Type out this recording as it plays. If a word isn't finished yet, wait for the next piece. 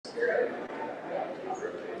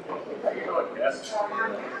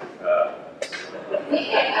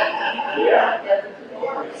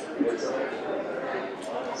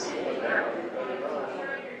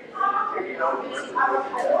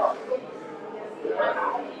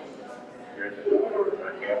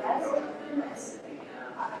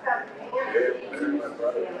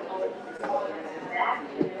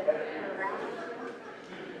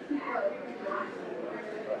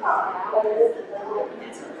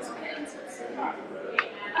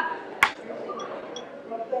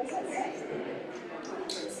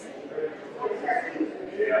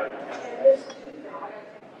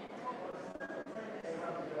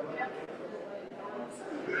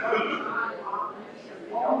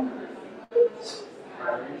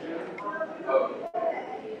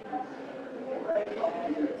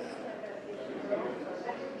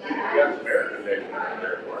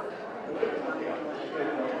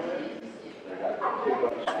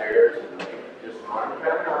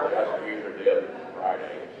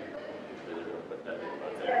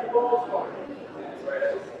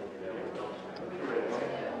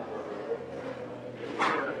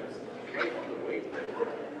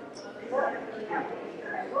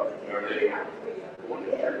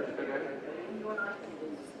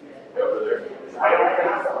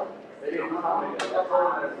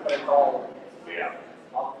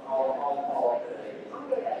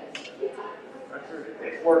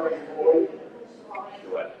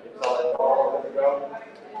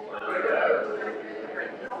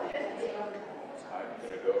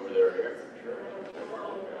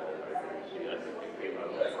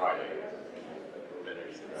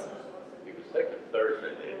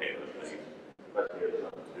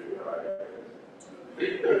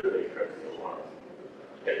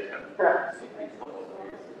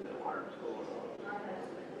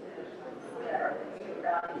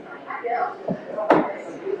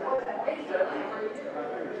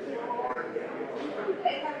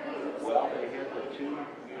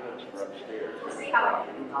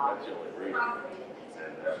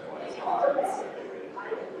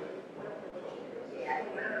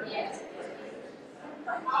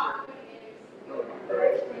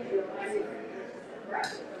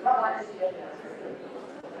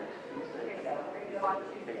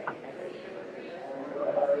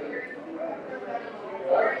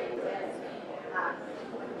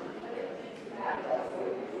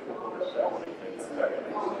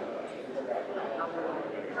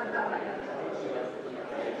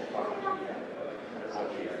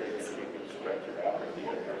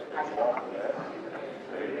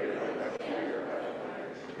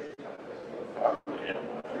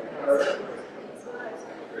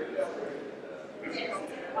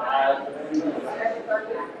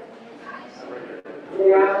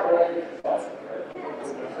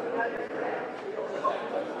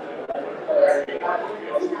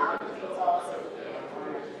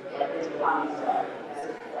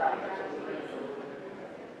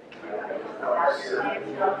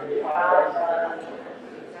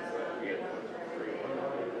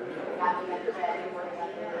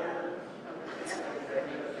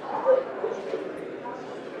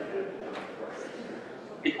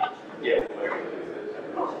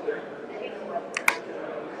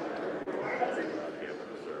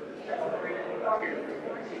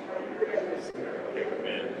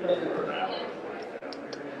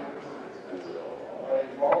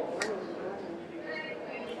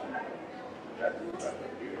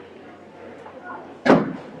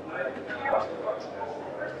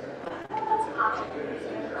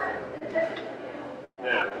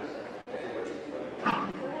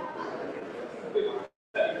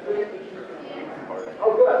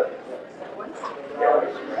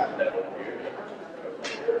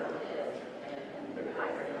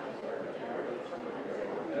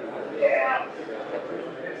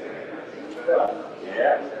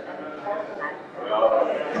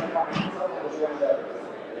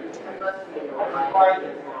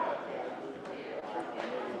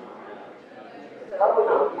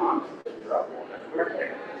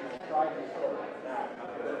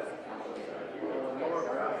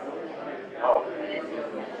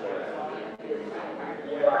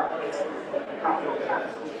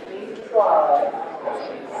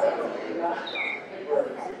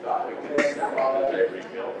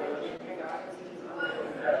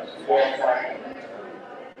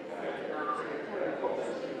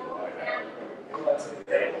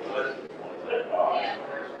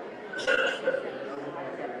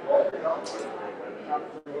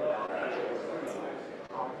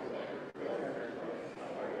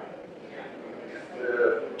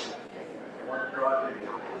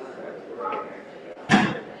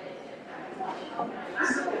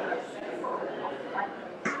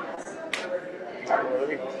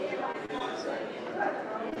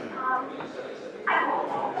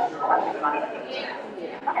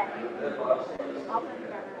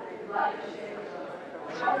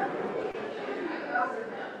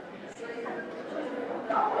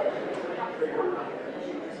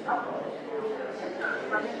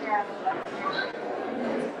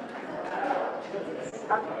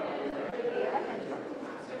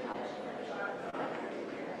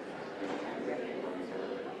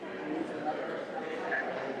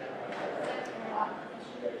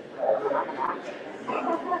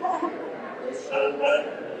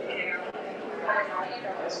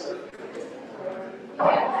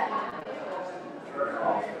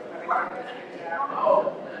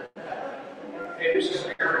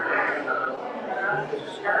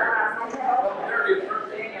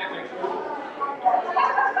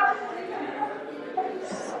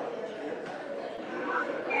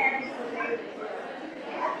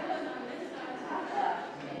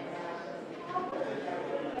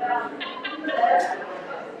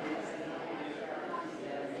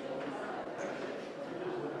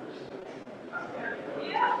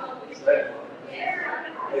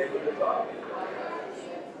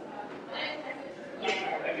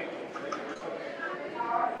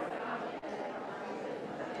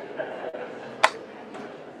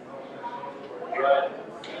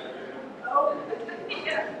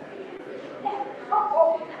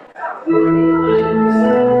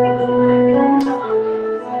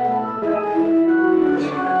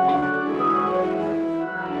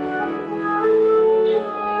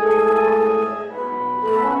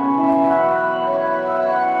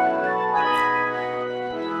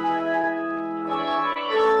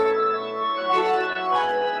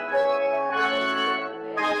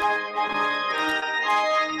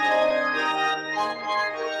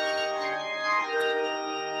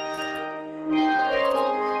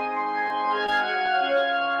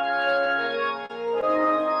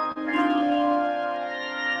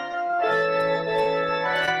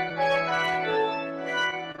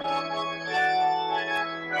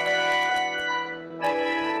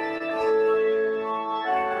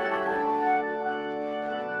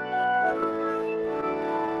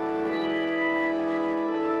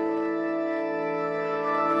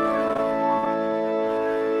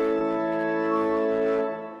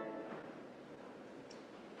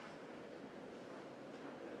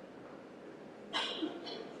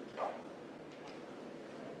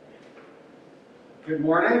Good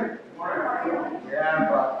morning. We have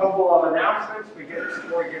a couple of announcements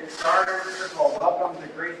before we get started. First of all, welcome to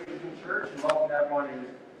Grace Lutheran Church and welcome to everyone who's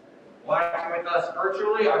watching with us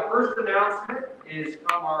virtually. Our first announcement is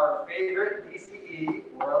from our favorite DCE,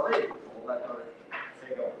 Royal League. We'll let her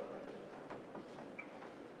take over.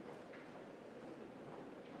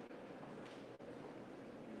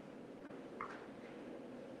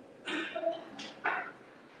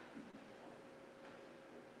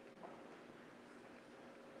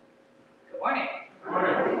 Morning.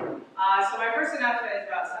 So my first announcement is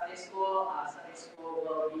about Sunday school. Sunday school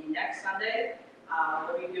will be next Sunday.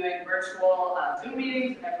 We'll be doing virtual Zoom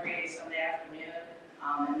meetings every Sunday afternoon,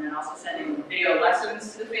 and then also sending video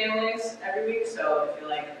lessons to the families every week. So if you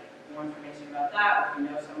like more information about that, or if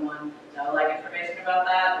you know someone that would like information about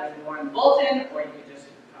that, there's more in the bulletin, or you can just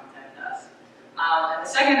contact us. And the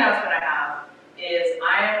second announcement I have is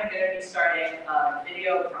I am going to be starting a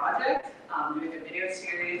video project, doing a video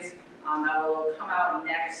series that will come out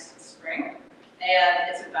next spring, and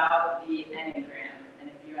it's about the Enneagram. And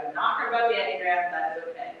if you have not heard about the Enneagram, that is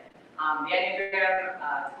okay. The Enneagram,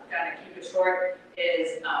 to kind of keep it short,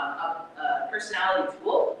 is a personality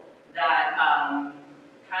tool that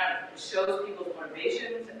kind of shows people's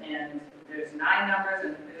motivations, and there's 9 numbers,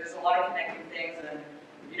 and there's a lot of connecting things, and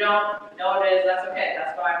if you don't know what it is, that's okay.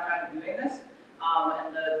 That's why I'm kind of doing this.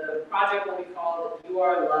 And the project will be called You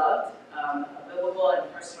Are Loved, a biblical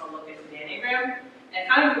and personal look into the Enneagram. And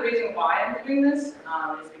kind of the reason why I'm doing this is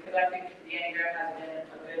because I think the Enneagram has been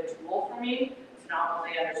a good tool for me to not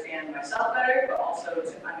only understand myself better, but also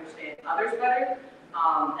to understand others better.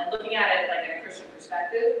 And looking at it like in a Christian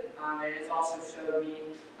perspective, it has also showed me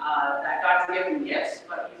that God's given me gifts,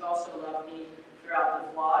 but He's also loved me throughout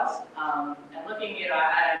the flaws. And looking at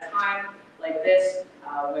a time like this,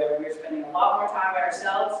 where we're spending a lot more time by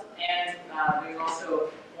ourselves, and there's also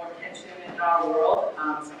more tension in our world.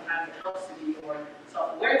 Sometimes it helps to be more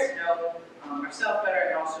self-aware, to know ourselves better,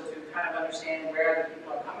 and also to kind of understand where other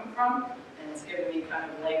people are coming from. And it's given me kind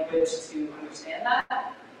of language to understand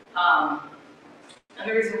that. And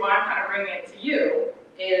the reason why I'm kind of bringing it to you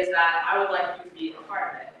is that I would like you to be a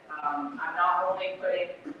part of it. I'm not only putting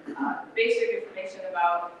basic information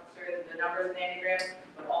about sort of the numbers in the Enneagram,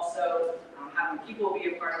 but also having people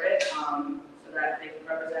be a part of it so that they can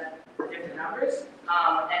represent the different numbers.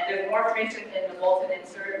 And there's more information in the bulletin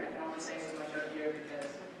insert. I can only say so much up here because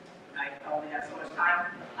I only have so much time.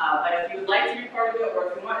 But if you would like to be part of it,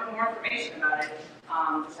 or if you want more information about it,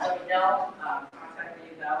 just let me know. Contact me.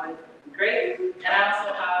 That would be great. And I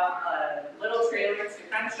also have a little trailer to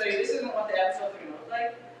kind of show you. This isn't what the episodes are going to look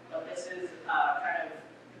like, but this is kind of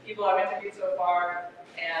the people I've interviewed so far.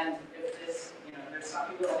 And if this, there's some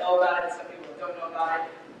people that know about it, some people that don't know about it.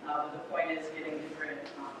 But the point is getting different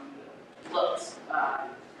looks,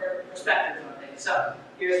 perspectives on things. So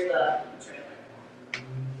here's the trailer.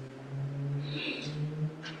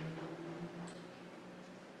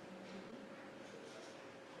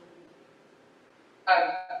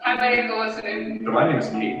 Hi, my name is Alyssa. My name is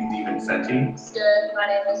Peyton DiVincenti. Good. My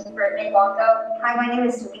name is Brittany Blanco. Hi, my name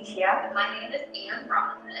is Delicia. My name is Anne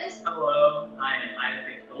Rothfuss. Hello, I'm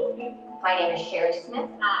Isaac Phillips. My name is Sherry Smith.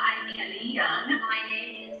 I'm Annie Young. My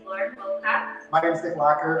name is Lauren Wilcox. My name is Nick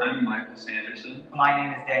Locker. I'm Michael Sanderson. My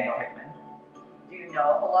name is Daniel Hickman. Do you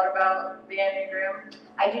know a lot about the Enneagram?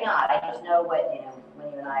 I do not. I just know what,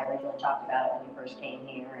 when you and I originally talked about it when you first came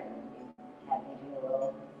here and you had me do a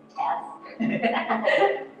little test.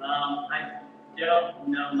 I don't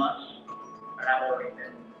know much about what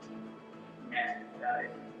been about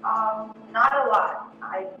it. Not a lot.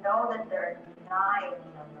 I know that there are 9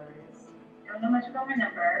 numbers. I don't know much about my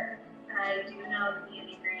number. I do know that the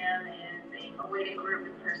Enneagram is a weighted group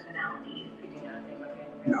of personalities. You do know anything about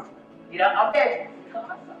the Enneagram? No. You don't? Okay.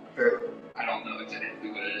 Awesome. I don't know exactly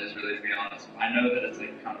what it is, really, to be honest. I know that it's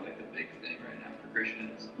kind of the big thing right now for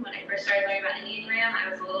Christians. When I first started learning about Enneagram, I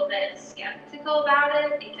was a little bit skeptical about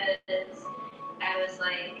it because I was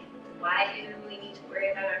like, why do we need to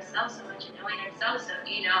worry about ourselves so much and knowing ourselves so,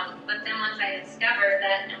 But then once I discovered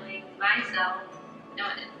that knowing myself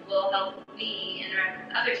will help me interact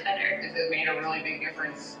with others better. This has made a really big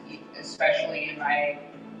difference, especially in my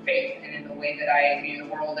faith and in the way that I view the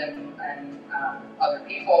world and other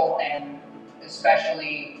people, and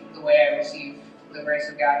especially the way I receive the grace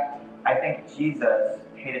of God. I think Jesus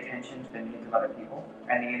paid attention to the needs of other people,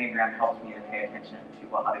 and the Enneagram helps me to pay attention to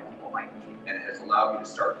what other people might need. And it has allowed me to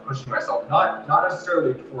start pushing myself, not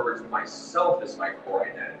necessarily towards myself as my core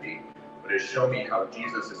identity, but has shown me how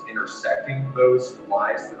Jesus is intersecting those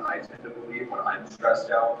lies that I tend to believe when I'm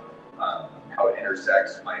stressed out, how it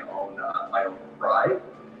intersects my own pride,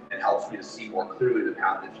 and helps me to see more clearly the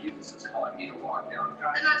path that Jesus is calling me to walk down.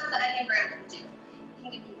 And that's what the Enneagram can do. It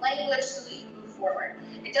can give you language so that you move forward.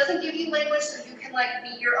 It doesn't give you language so you can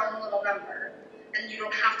be your own little number and you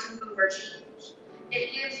don't have to move or change.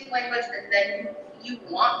 It gives you language that then you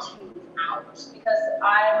want to move out. Because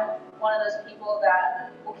I'm one of those people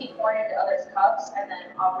that will keep pouring into others' cups, and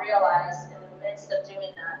then I'll realize in the midst of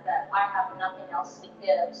doing that I have nothing else to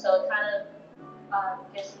give. So it kind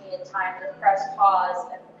of gives me a time to press pause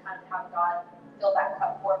and kind of have God fill that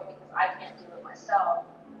cup for me because I can't do it myself.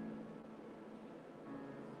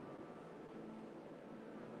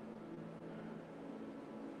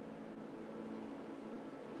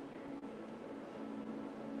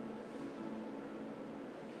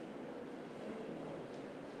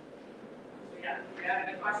 If you have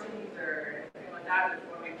any questions or anything like that, if you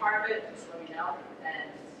want to be part of it, just let me know. And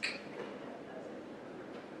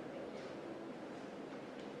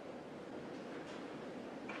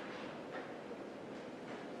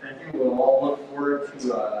Thank you. We'll all look forward to,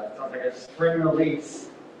 sounds like a spring release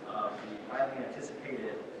of the highly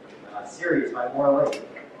anticipated series by More Lake.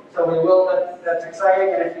 So we will, that's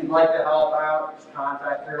exciting, and if you'd like to help out, just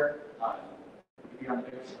contact her. It'll be on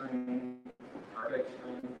the big screen, our big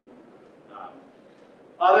screen.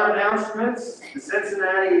 Other announcements, the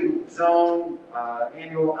Cincinnati Zone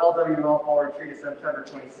annual LWML Fall Retreat is September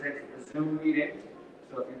 26th, a Zoom meeting.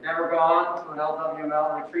 So if you've never gone to an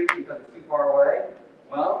LWML retreat because it's too far away,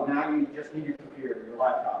 well, now you just need your computer, your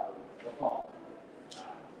laptop, your phone.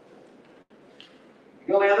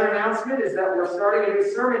 The only other announcement is that we're starting a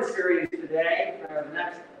new sermon series today.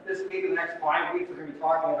 This week and the next 5 weeks, we're going to be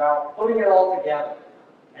talking about putting it all together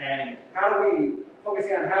and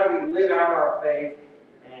focusing on how do we live out our faith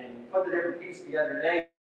and put the different pieces together today.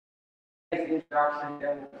 The introduction,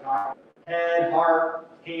 then we'll talk head, heart,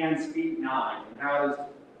 hands, feet, mind. And how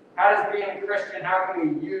does being a Christian, how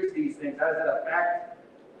can we use these things? How does it affect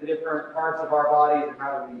the different parts of our bodies, and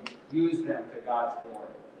how do we use them to God's glory?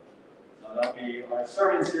 So that'll be our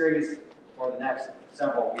sermon series for the next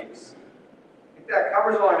several weeks. I think that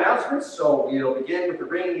covers all our announcements, so we'll begin with the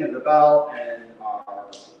ringing of the bell and our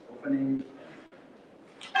opening.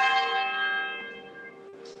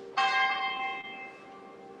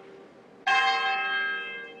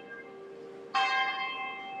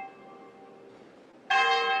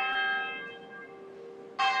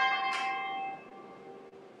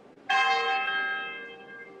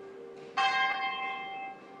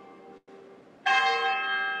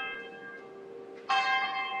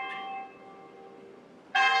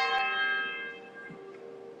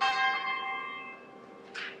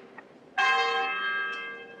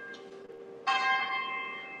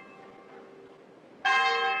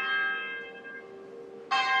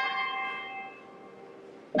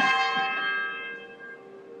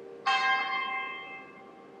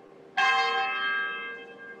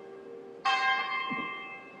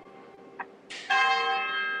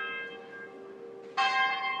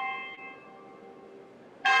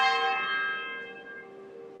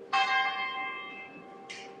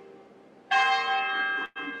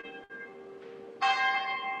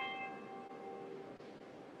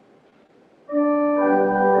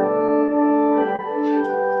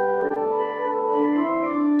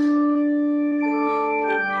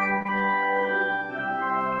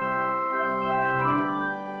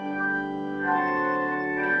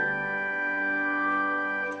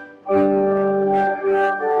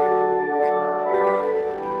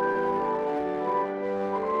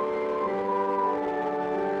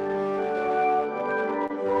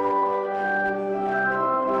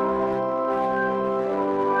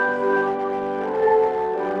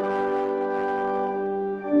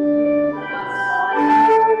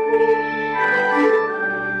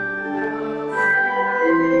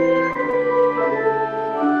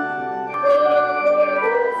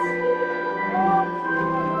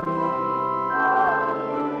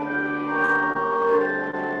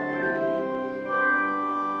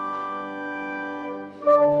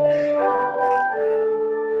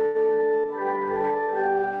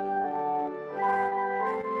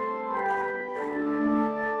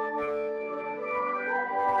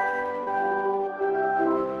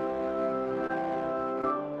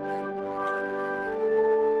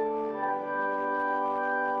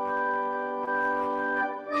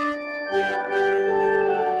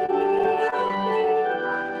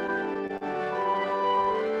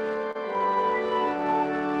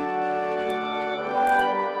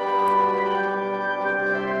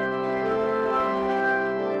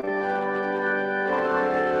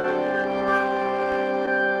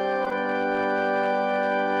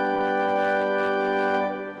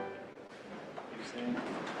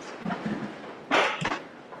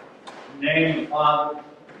 name of the Father,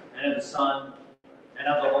 and of the Son, and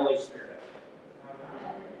of the Holy Spirit.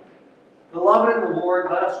 Beloved in the Lord,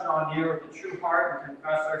 let us draw near with a true heart and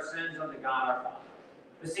confess our sins unto God our Father,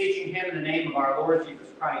 beseeching him in the name of our Lord Jesus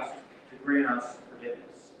Christ to grant us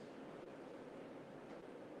forgiveness.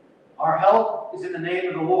 Our help is in the name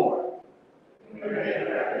of the Lord.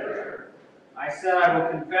 I said, I will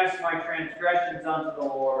confess my transgressions unto the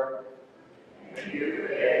Lord. And you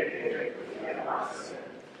forgive my sins.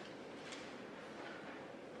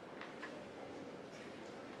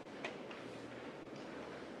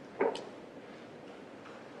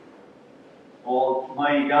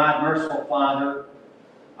 Almighty God, merciful Father,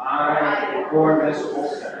 I, a poor miserable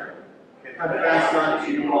sinner, confess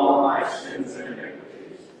unto you all my sins and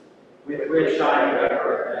iniquities, with which I have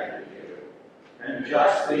ever offended you, and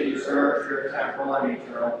justly deserve your temporal and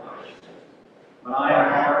eternal punishment. But I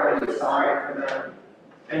am heartily sorry for them,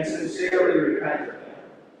 and sincerely repent of them.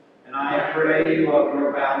 And I pray you of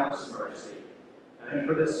your boundless mercy, and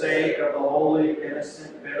for the sake of the holy,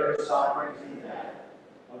 innocent, bitter sufferings and death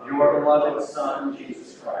of your beloved Son,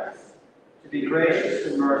 Jesus Christ, to be gracious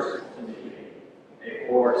and merciful to me, a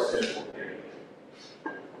poor, sinful pig.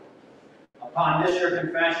 Upon this your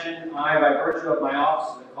confession, I, by virtue of my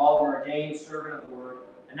office as a called and ordained servant of the Word,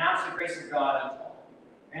 announce the grace of God unto all.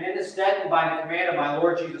 And in this stead, and by the command of my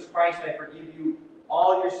Lord Jesus Christ, I forgive you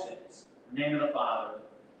all your sins, in the name of the Father,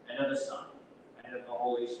 and of the Son, and of the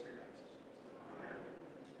Holy Spirit.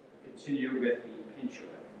 Continue with the introit.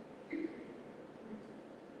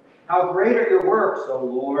 How great are your works, O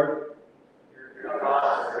Lord! Your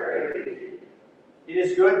thoughts are very deep. It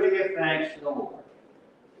is good to give thanks to the Lord.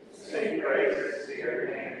 Sing praises to your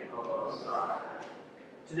name, O Most High.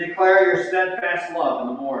 To declare your steadfast love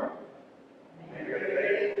in the morning. And your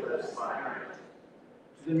faithfulness by night.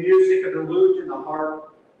 To the music of the lute and the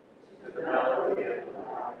harp. To the melody of the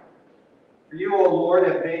lyre. For you, O Lord,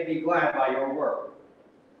 have made me glad by your work.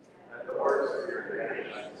 And the works of your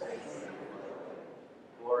creation.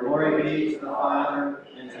 Glory be to the Father,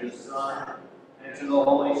 and to the Son, and to the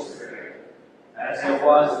Holy Spirit, as it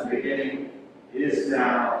was in the beginning, is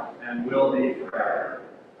now, and will be forever.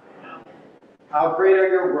 Amen. How great are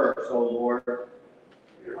your works, O Lord!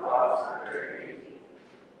 Your thoughts are very deep.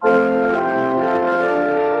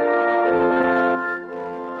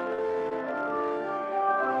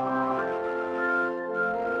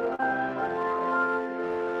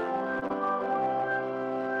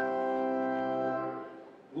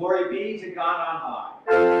 Glory be to God on high.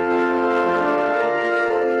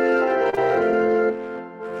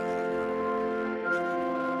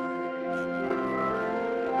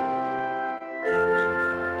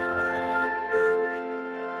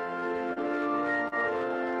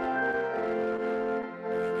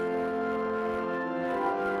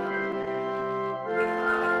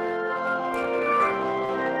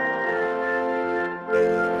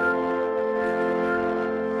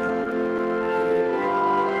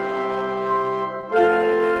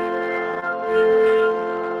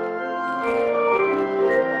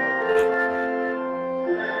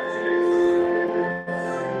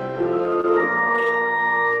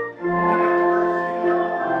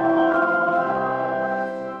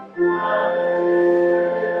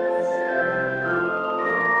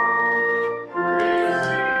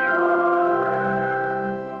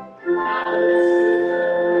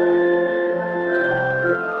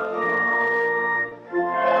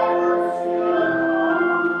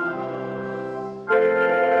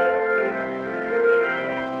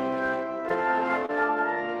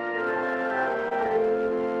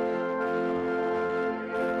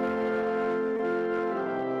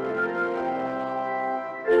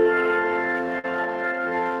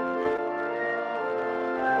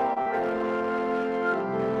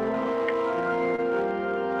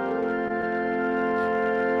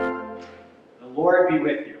 Lord be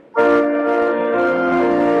with you.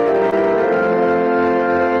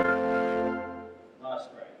 Let us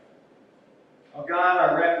pray. O God,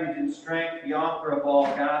 our refuge and strength, the author of all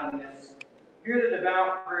godliness, hear the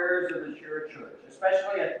devout prayers of the sure church,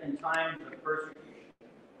 especially in times of persecution,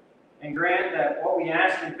 and grant that what we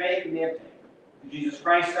ask in faith may obtain. Through Jesus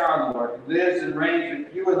Christ our Lord, who lives and reigns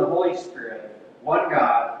with you in the Holy Spirit, one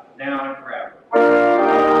God, now and forever.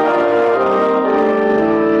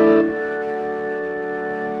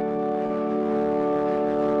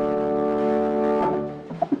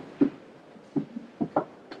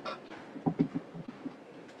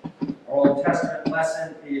 Our Old Testament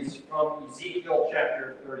lesson is from Ezekiel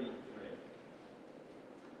chapter 33.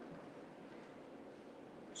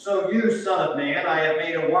 So you, son of man, I have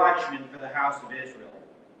made a watchman for the house of Israel.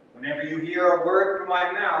 Whenever you hear a word from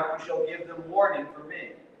my mouth, you shall give them warning from me.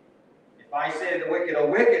 If If I say to the wicked, O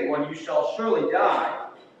wicked one, you shall surely die,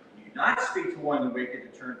 and you do not speak to one the wicked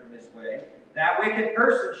to turn from his way, that wicked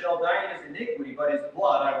person shall die in his iniquity, but his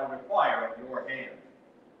blood I will require at your hand.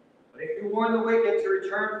 But if you warn the wicked to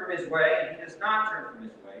return from his way, and he does not turn from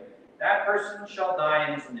his way, that person shall die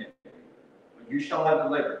in his iniquity, but you shall have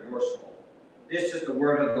delivered your soul. This is the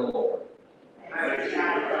word of the Lord.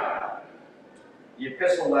 The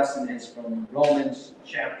epistle lesson is from Romans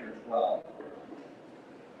chapter 12.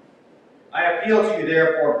 I appeal to you,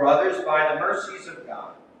 therefore, brothers, by the mercies of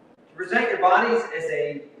God, to present your bodies as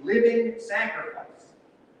a living sacrifice,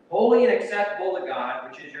 holy and acceptable to God,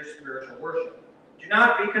 which is your spiritual worship. Do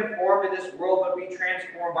not be conformed to this world, but be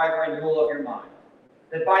transformed by the renewal of your mind,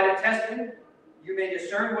 that by the testing you may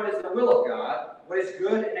discern what is the will of God, what is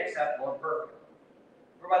good and acceptable and perfect.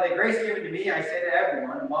 For by the grace given to me, I say to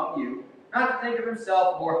everyone among you, not to think of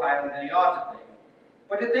himself more highly than he ought to think,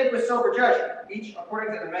 but to think with sober judgment, each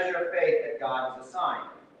according to the measure of faith that God has assigned.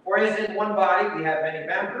 For as in one body we have many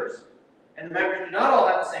members, and the members do not all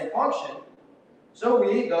have the same function, so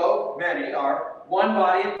we, though many, are one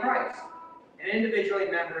body in Christ, and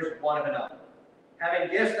individually members one of another.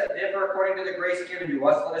 Having gifts that differ according to the grace given to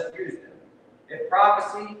us, let us use them. If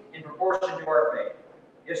prophecy, in proportion to our faith.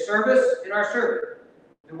 If service, in our service.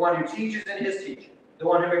 The one who teaches in his teaching. The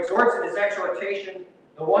one who exhorts in his exhortation.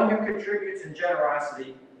 The one who contributes in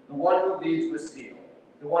generosity. The one who leads with zeal.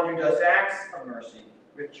 The one who does acts of mercy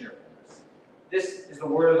with cheerfulness. This is the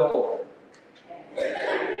word of the Lord.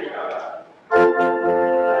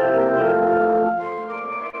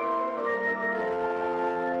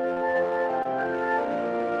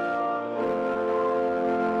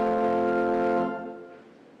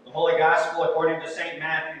 The Holy Gospel according to St.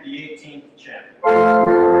 Matthew, the 18th chapter.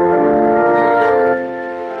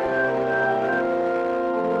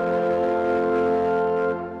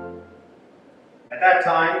 At that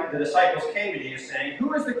time, the disciples came to Jesus, saying,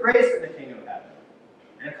 Who is the greatest in the kingdom of heaven?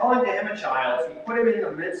 And calling to him a child, he put him in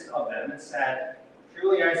the midst of them and said,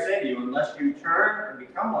 Truly I say to you, unless you turn and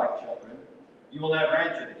become like children, you will never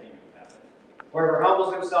enter the kingdom of heaven. Whoever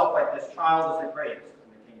humbles himself like this child is the greatest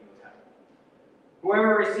in the kingdom of heaven.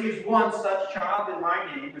 Whoever receives one such child in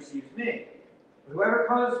my name receives me. But whoever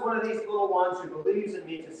causes one of these little ones who believes in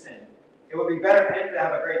me to sin, it would be better for him to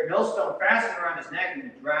have a great millstone fastened around his neck and be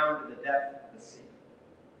drowned in the depth of the sea.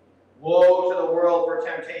 Woe to the world for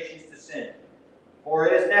temptations to sin. For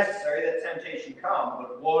it is necessary that temptation come,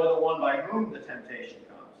 but woe to the one by whom the temptation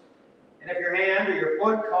comes. And if your hand or your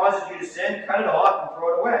foot causes you to sin, cut it off and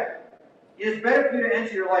throw it away. It is better for you to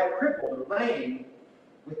enter your life crippled or lame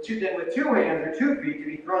than with 2 hands or 2 feet to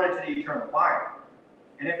be thrown into the eternal fire.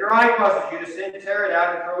 And if your eye causes you to sin, tear it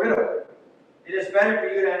out and throw it away. It is better for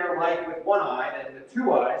you to enter life with 1 eye than with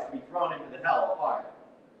 2 eyes to be thrown into the hell of fire.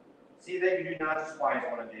 See that you do not despise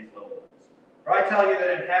one of these little ones. For I tell you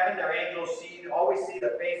that in heaven their angels always see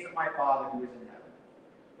the face of my Father who is in heaven.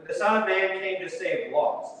 For the Son of Man came to save the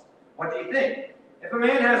lost. What do you think? If a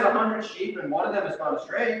man has 100 sheep and one of them has gone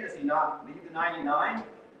astray, does he not leave the 99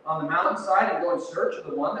 on the mountainside and go in search of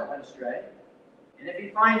the one that went astray? And if he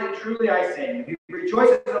finds it, truly I say to you, he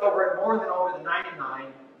rejoices over it more than over the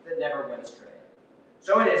 99 that never went astray.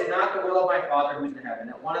 So it is not the will of my Father who is in heaven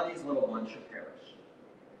that one of these little ones should perish.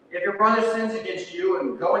 If your brother sins against you,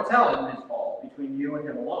 and go and tell him his fault between you and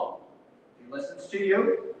him alone. If he listens to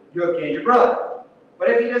you, you have gained your brother. But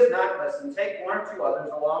if he does not listen, take 1 or 2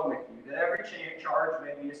 others along with you, that every charge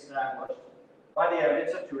may be established by the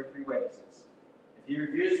evidence of 2 or 3 witnesses. If he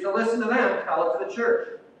refuses to listen to them, tell it to the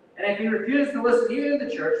church. And if he refuses to listen even to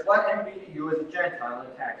the church, let him be to you as a Gentile and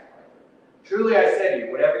a tax collector. Truly I say to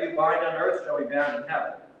you, whatever you bind on earth shall be bound in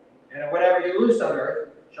heaven, and whatever you loose on earth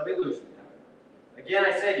shall be loosed in heaven. Again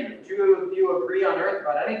I say to you, if 2 of you agree on earth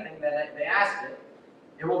about anything that they ask it,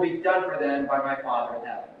 it will be done for them by my Father in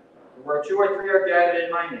heaven. For where 2 or 3 are gathered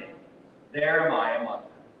in my name, there am I among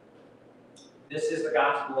them. This is the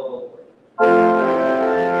gospel of the Lord.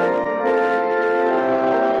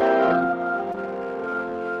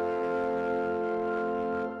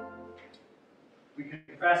 We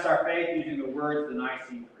confess our faith using the words of the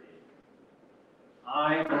Nicene Creed.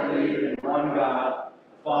 I believe in one God,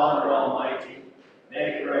 the Father Almighty,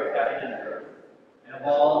 maker of heaven and earth, and of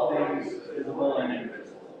all things visible and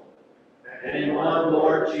invisible, and in one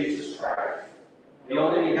Lord Jesus Christ, the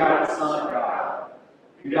only begotten Son of God,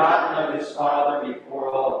 begotten of his Father before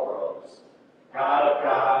all worlds, God of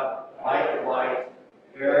God, light of light,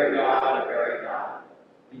 very God of very God,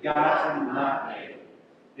 begotten, not made,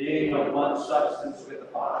 being of one substance with the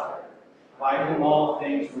Father, by whom all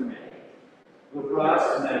things were made, who for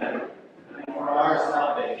us men, and for our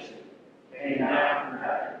salvation, came down from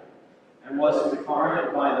heaven, and was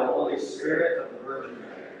incarnate by the Holy Spirit of the Virgin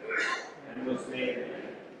Mary, and was made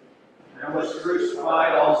man, and was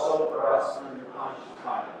crucified also for us under Pontius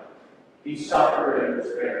Pilate. He suffered and was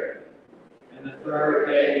buried. And the third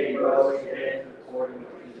day he rose again according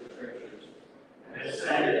to the Scriptures, and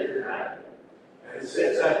ascended to heaven, and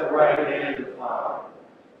sits at the right hand of the Father.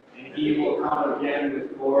 And he will come again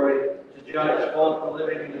with glory to judge both the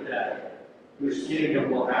living and the dead, whose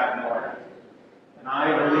kingdom will have no end. And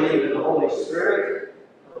I believe in the Holy Spirit,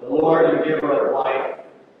 the Lord and giver of life,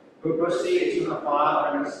 who proceeds from the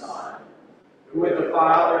Father and the Son, who with the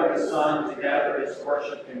Father and the Son together is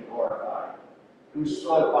worshipped and glorified, who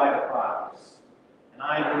spoke by the prophets. And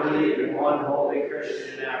I believe in one holy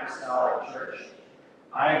Christian and apostolic church.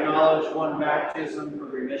 I acknowledge one baptism for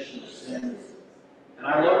remission of sins, and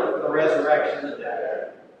I look for the resurrection of the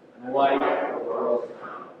dead and the life of the world to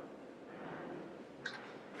come.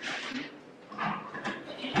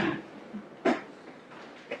 I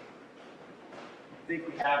think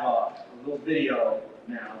we have a little video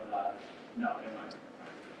now. No, never mind.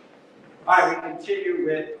 All right, we continue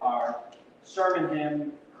with our sermon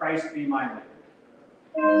hymn, Christ Be My Light.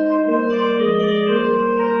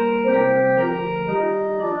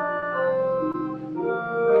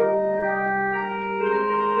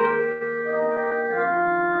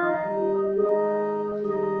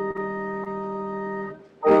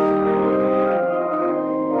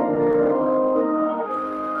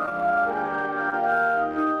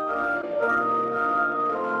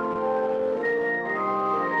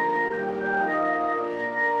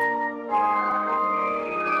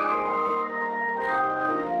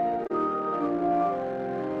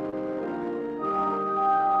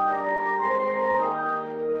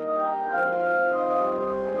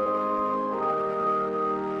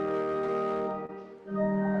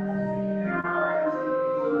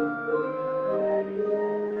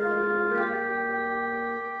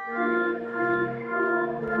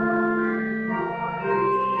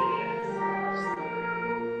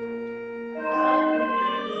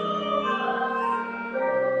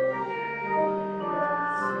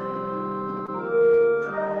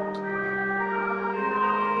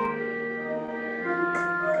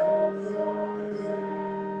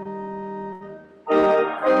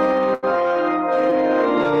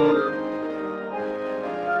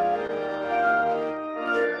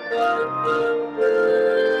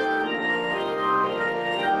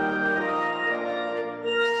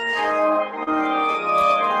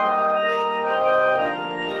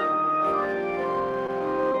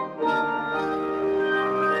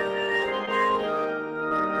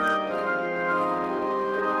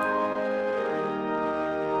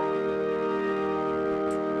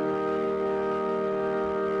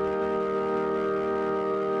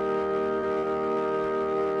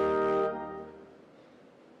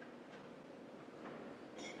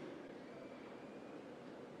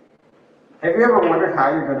 Have you ever wondered how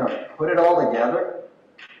you're going to put it all together?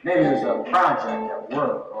 Maybe there's a project at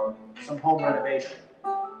work or some home renovation.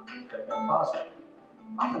 Take a puzzle.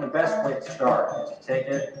 Often the best way to start is to take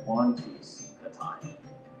it one piece at a time.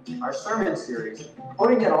 Our sermon series,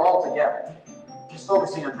 Putting It All Together, is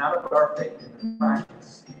focusing on how to put our faith into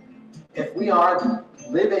practice. If we are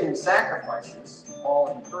living sacrifices,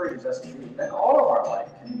 Paul encourages us to be, then all of our life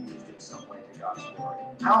can be used in some way to God's glory.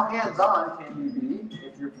 How hands-on can you be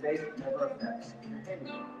if your faith never affects your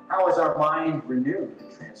behavior? How is our mind renewed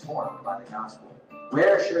and transformed by the gospel?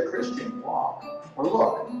 Where should a Christian walk or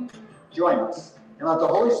look? Join us and let the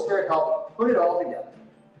Holy Spirit help put it all together,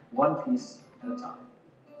 one piece at a time.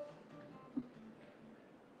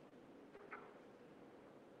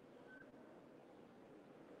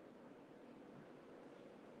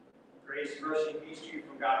 Grace, mercy, and peace to you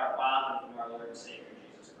from God our Father and from our Lord and Savior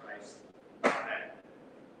Jesus Christ. Amen.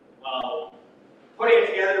 Well, putting it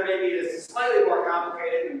together maybe is slightly more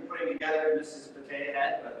complicated than putting together Mrs. Potato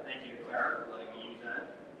Head, but thank you, Clara, for letting me use that.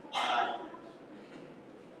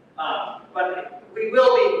 But we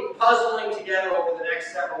will be puzzling together over the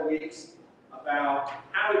next several weeks about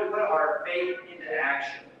how we put our faith into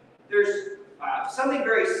action. There's something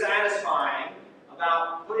very satisfying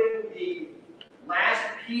about putting the last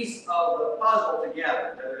piece of the puzzle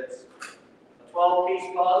together, whether it's a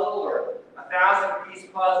 12-piece puzzle or a 1,000-piece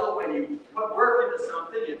puzzle. When you put work into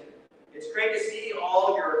something, it's great to see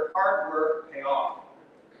all your hard work pay off.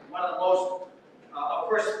 One of the most, of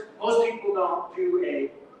course, most people don't do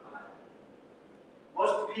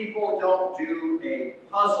a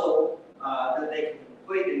puzzle that they can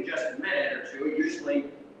complete in just a minute or two. It usually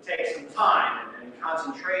takes some time and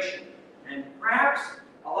concentration, and perhaps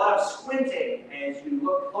a lot of squinting as you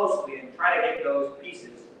look closely and try to get those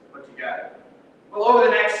pieces put together. Well, over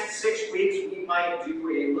the next 6 weeks, we might do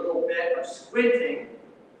a little bit of squinting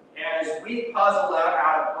as we puzzle out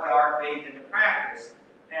how to put our faith into practice.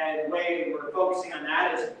 And the way we're focusing on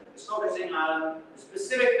that is focusing on the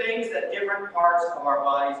specific things that different parts of our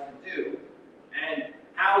bodies can do, and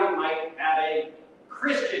how we might have a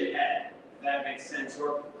Christian head, if that makes sense,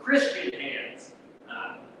 or Christian hands.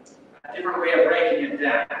 A different way of breaking it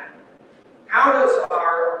down. How does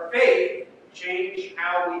our faith change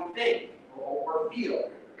how we think or feel,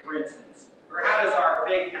 for instance? Or how does our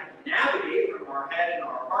faith navigate from our head and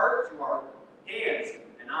our heart to our hands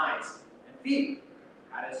and eyes and feet?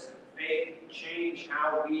 How does faith change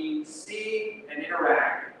how we see and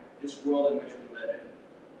interact this world in which we live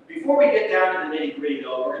in? Before we get down to the nitty-gritty,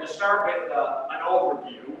 though, we're going to start with an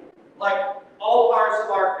overview. Like all parts of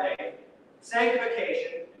our faith,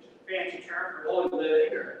 sanctification, which is a fancy term for holy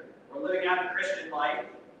living or living out the Christian life,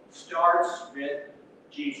 starts with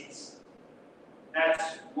Jesus.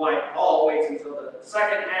 That's why Paul waits until the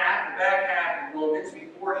second half, the back half of Romans,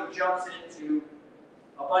 before he jumps into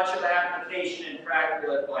a bunch of application and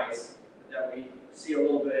practical advice that we see a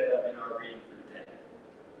little bit of in our reading for today.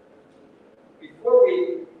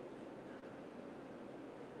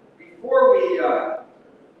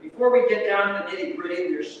 Before we get down to the nitty-gritty,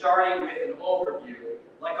 we're starting with an overview.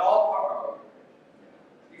 Like all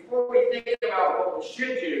before we think about what we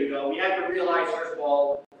should do, though, we have to realize, first of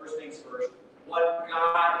all, first things first, what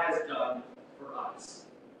God has done for us.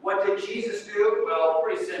 What did Jesus do? Well,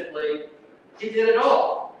 pretty simply, he did it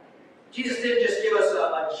all. Jesus didn't just give us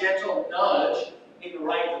a gentle nudge in the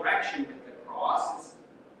right direction with the cross.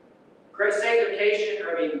 Great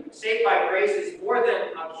sanctification, saved by grace is more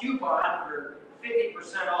than a coupon for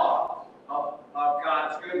 50% off of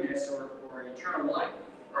God's goodness or eternal life.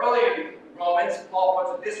 Earlier in Romans, Paul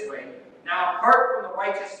puts it this way: now, apart from the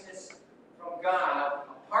righteousness from God,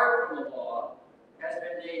 apart from the law, has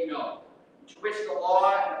been made known, to which the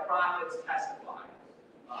law and the prophets testify.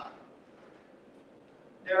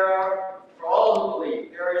 For all who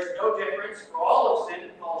believe, there is no difference, for all have sinned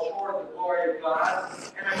and fall short of the glory of God,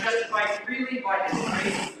 and are justified freely by His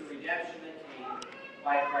grace through the redemption that came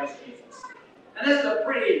by Christ Jesus. And this is a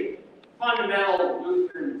pretty fundamental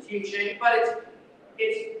Lutheran teaching, but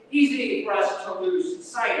it's easy for us to lose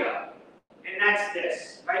sight of. And that's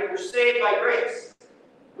this, right? We're saved by grace.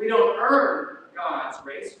 We don't earn God's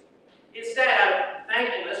grace. Instead, out of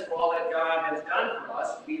thankfulness for all that God has done for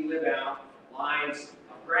us, we live out lives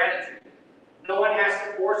of gratitude. No one has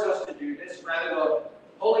to force us to do this. Rather, the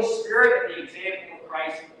Holy Spirit and the example of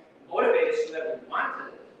Christ motivate us so that we want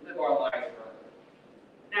to live our lives forever.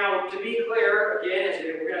 Now, to be clear, again, as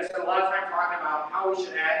we're going to spend a lot of time talking about how we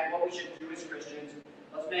should act, what we should do as Christians,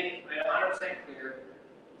 let's make it 100% clear.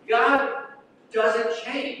 God doesn't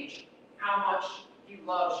change how much He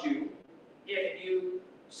loves you if you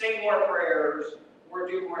say more prayers or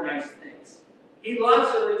do more nice things. He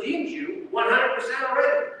loves and redeemed you 100%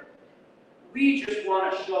 already. We just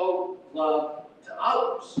want to show love to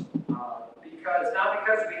others. Not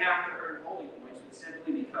because we have to earn holy points, but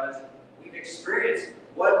simply because we've experienced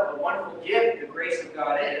what a wonderful gift the grace of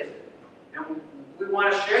God is, and we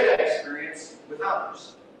want to share that experience with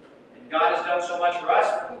others. And God has done so much for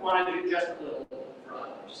us, but we want to do just a little for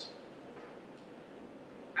others.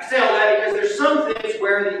 I say all that because there's some things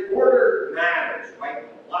where the order matters, right?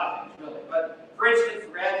 A lot of things, really. But for instance,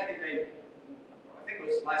 the Reds, I think it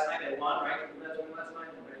was last night they won, right? The Reds won last night?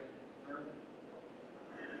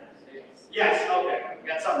 Yes, okay. We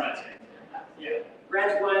got some Reds fans. Yeah.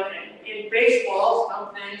 Reds won. And in baseball,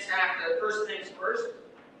 some things have to, first things first,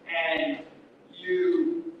 and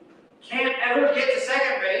you can't ever get to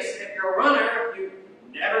second base. If you're a runner, you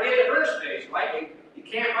never get to first base, right? You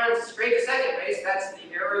can't run straight to second base. That's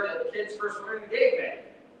the error that the kids first learned in the game day.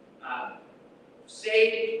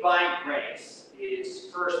 Saved by grace is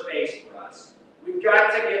first base for us. We've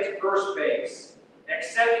got to get to first base,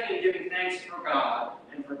 accepting and giving thanks for God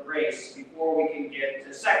and for grace before we can get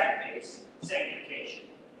to second base, sanctification.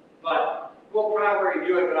 But we'll probably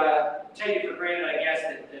do it, but I take it for granted, I guess,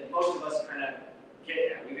 that most of us kind of get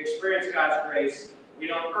that. We've experienced God's grace. We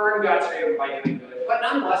don't earn God's favor by doing good, but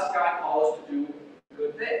nonetheless, God calls us to do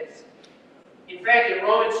good things. In fact, in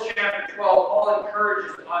Romans chapter 12, Paul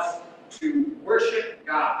encourages us to worship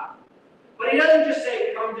God. But he doesn't just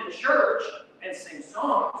say, come to church and sing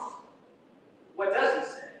songs. What does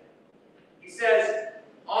he say? He says,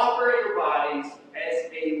 offer your bodies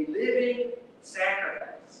as a living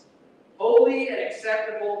sacrifice, holy and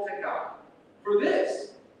acceptable to God. For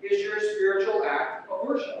this is your spiritual act of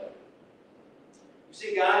worship. You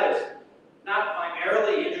see, God is not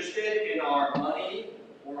primarily interested in our money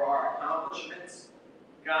or our accomplishments.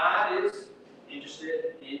 God is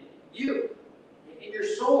interested in you, in your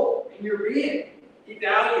soul, in your being. He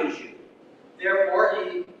values you. Therefore,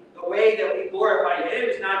 the way that we glorify Him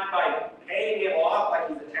is not by paying Him off like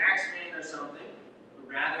He's a taxman or something,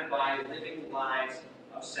 but rather by living lives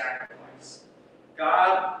of sacrifice.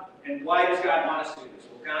 God, and why does God want us to do this?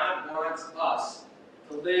 Well, God wants us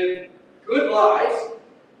to live good lives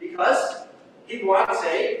because He wants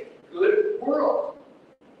a good world.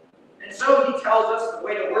 And so He tells us the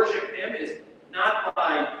way to worship Him is not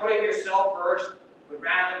by putting yourself first, but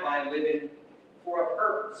rather by living for a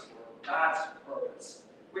purpose, for God's purpose.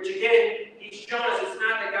 Which again, He's shown us it's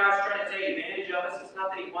not that God's trying to take advantage of us, it's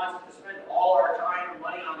not that He wants us to spend all our time and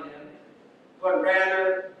money on Him, but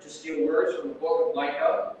rather, to steal words from the book of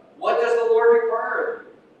Micah, what does the Lord require of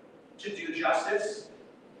you? To do justice,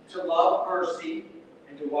 to love mercy,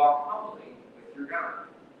 and to walk humbly with your God.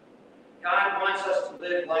 God wants us to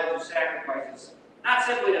live lives of sacrifices, not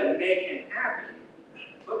simply to make Him happy,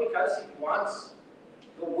 but because He wants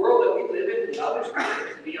the world that we live in and others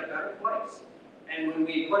to be a better place. And when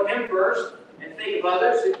we put Him first and think of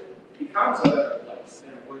others, it becomes a better place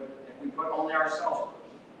than it would if we put only ourselves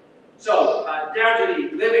first. So, down to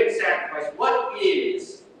the living sacrifice. What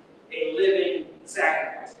is a living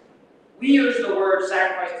sacrifice? We use the word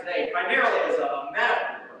sacrifice today primarily as a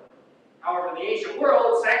metaphor. However, in the ancient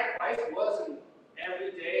world, sacrifice was an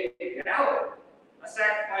everyday reality. A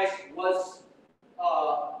sacrifice was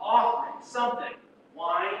offering something,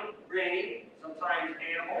 wine, grain, sometimes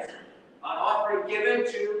animals, an offering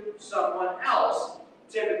given to someone else.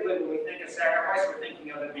 Typically, when we think of sacrifice, we're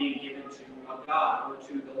thinking of it being given to a God or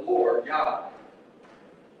to the Lord God.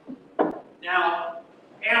 Now,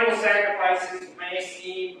 animal sacrifices may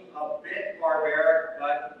seem a bit barbaric,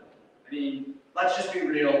 but I mean, let's just be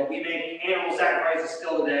real. We make animal sacrifices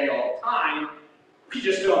still today all the time. We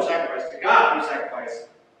just don't sacrifice to God, we sacrifice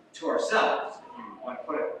to ourselves, if you want to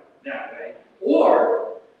put it that way.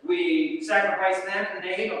 Or we sacrifice them in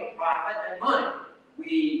the name of profit and money.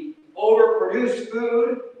 We overproduce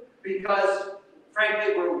food because,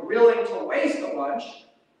 frankly, we're willing to waste a bunch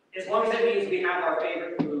as long as it means we have our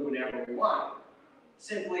favorite food whenever we want.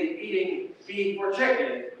 Simply eating beef or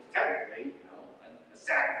chicken is technically, a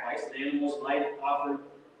sacrifice an animal's life offered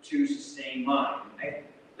to sustain mine. At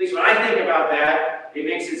least when I think about that, it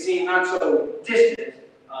makes it seem not so distant,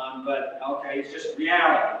 but okay, it's just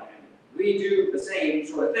reality. We do the same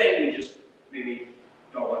sort of thing, we just maybe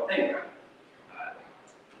don't want to think about it.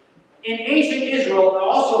 In ancient Israel,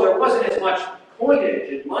 also, there wasn't as much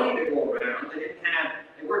coinage and money to go around.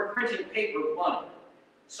 They weren't printing paper money.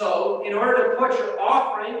 So, in order to put your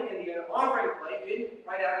offering in the offering plate, you didn't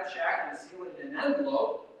write out a check and seal it in an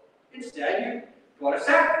envelope. Instead, you bought a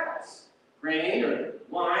sacrifice. Grain, or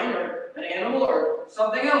wine, or an animal, or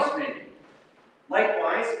something else maybe.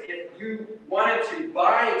 Likewise, if you wanted to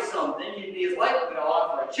buy something, you'd be as likely to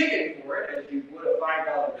offer a chicken for it as you would a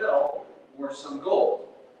 $5 bill or some gold.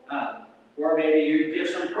 Or maybe you'd give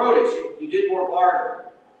some produce. You did more bartering.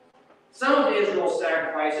 Some of Israel's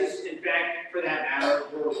sacrifices, in fact, for that matter,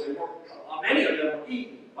 many of them were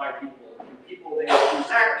eaten by people. People they had to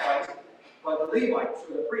sacrifice, but the Levites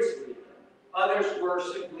or the priests would eat them. Others were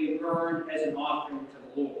simply burned as an offering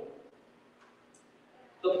to the Lord.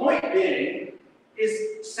 The point being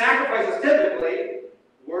is sacrifices typically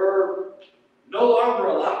were no longer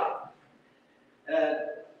allowed.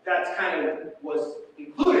 That kind of was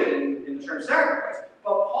included in the term sacrifice.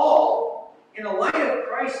 But Paul, in the light of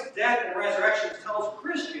Christ's death and resurrection, tells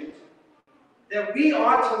Christians that we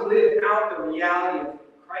ought to live out the reality of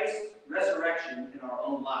Christ's resurrection in our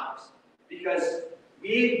own lives. Because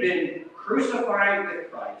we've been crucified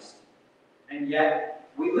with Christ, and yet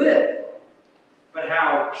we live. But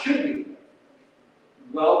how should we live?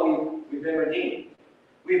 Well, we've been redeemed.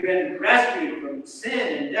 We've been rescued from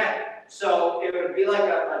sin and death. So it would be like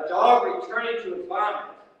a dog returning to its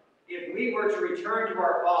vomit. If we were to return to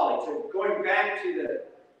our folly, to going back to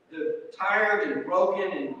the tired and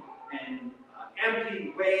broken and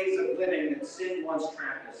empty ways of living that sin once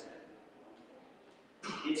trapped us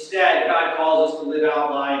in. Instead, God calls us to live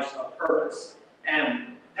out lives of purpose.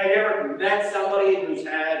 And have you ever met somebody who's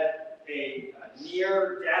had a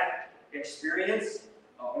near-death experience?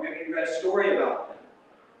 Or maybe you read a story about them.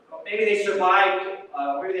 Maybe they survived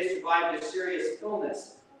a serious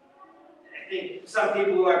illness. I think some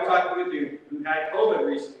people who I've talked with who had COVID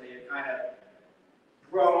recently have kind of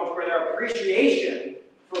grown, where their appreciation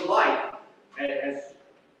for life has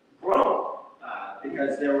grown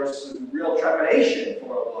because there was some real trepidation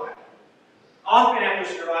for a while. Often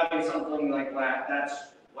after surviving something like that, that's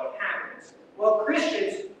what happens. Well,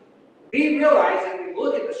 Christians, we realize if we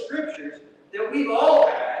look at the scriptures that we've all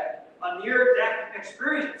had a near-death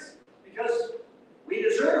experience because we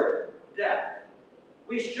deserve death.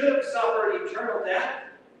 We should have suffered eternal death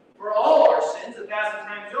for all our sins 1,000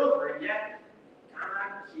 times over, and yet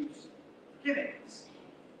God keeps forgiving us.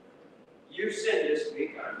 You sinned this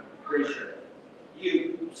week, I'm pretty sure.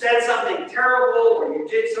 You said something terrible or you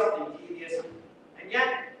did something devious, and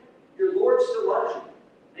yet your Lord still loves you.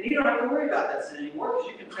 And you don't have to worry about that sin anymore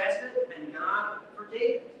because you confessed it and God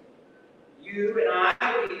forgave it. You and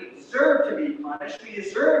I, we deserve to be punished. We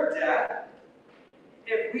deserve death.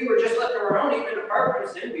 If we were just left on our own, even apart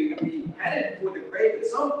from sin, we would be headed for the grave at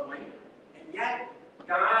some point. And yet,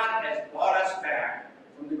 God has brought us back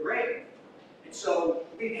from the grave. And so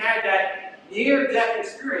we've had that near-death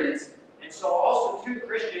experience. And so also, too,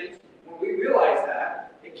 Christians, when we realize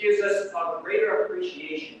that, it gives us a greater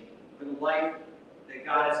appreciation for the life that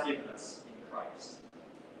God has given us in Christ.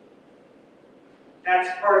 That's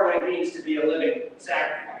part of what it means to be a living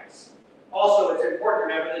sacrifice. Also, it's important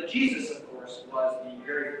to remember that Jesus, of course, was the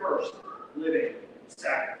very first living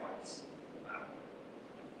sacrifice.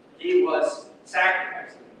 He was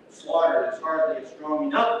sacrificed. Slaughtered is hardly a strong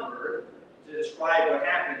enough word to describe what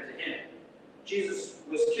happened to him. Jesus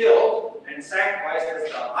was killed and sacrificed,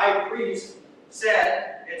 as the high priest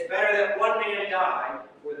said, it's better that one man die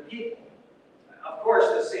for the people. Of course,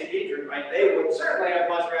 the Sanhedrin, right, they would certainly have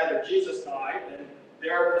much rather Jesus die than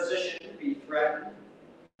their position be threatened.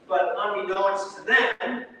 But unbeknownst to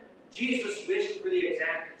them, Jesus wished for the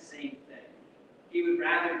exact same thing. He would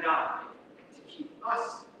rather die to keep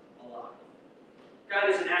us alive. God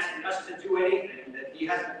isn't asking us to do anything that He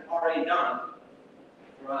hasn't already done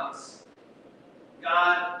for us.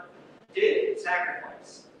 God did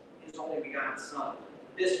sacrifice His only begotten Son.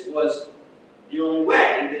 This was the only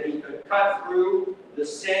way that He could cut through the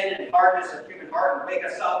sin and hardness of human heart and wake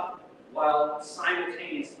us up while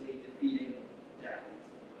simultaneously defeating death.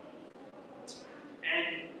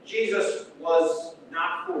 And Jesus was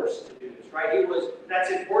not forced to do this, right?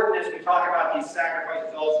 That's important as we talk about these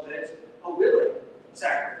sacrifices also, that it's a willing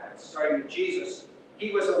sacrifice. Starting with Jesus,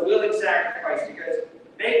 He was a willing sacrifice because,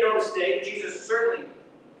 make no mistake, Jesus certainly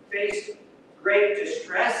faced great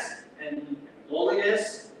distress and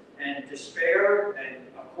loneliness and despair and,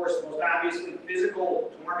 of course, most obviously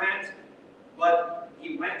physical torment, but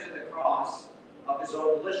He went to the cross of His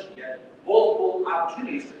own volition. He had multiple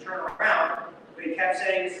opportunities to turn around, but He kept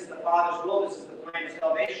saying, this is the Father's will, this is the plan of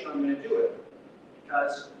salvation, I'm going to do it.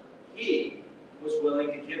 Because He was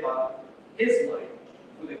willing to give up His life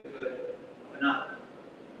for the good of another,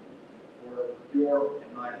 for your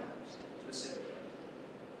and my lives specifically.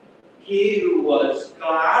 He who was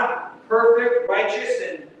God, perfect, righteous,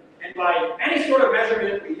 and by any sort of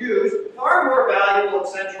measurement we use, far more valuable and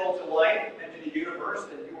central to life and to the universe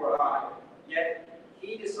than you or I, yet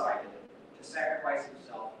He decided to sacrifice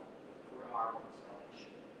Himself for our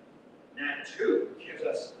salvation. And that, too, gives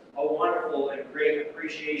us a wonderful and great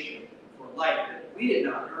appreciation for life that we did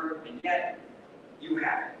not earn, and yet you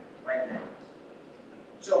have it right now.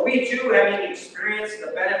 So we, too, having experienced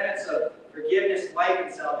the benefits of forgiveness, life,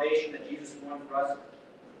 and salvation that Jesus won for us,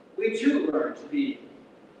 we, too, learn to be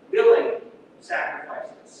willing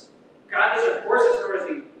sacrifices. God doesn't force us, nor does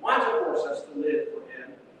He want to force us to live for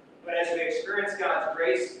Him. But as we experience God's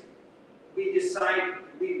grace, we decide,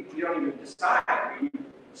 we don't even decide, we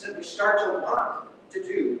simply start to want to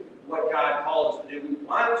do what God calls us to do. We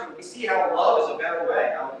want to. We see how love is a better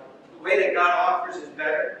way, how the way that God offers is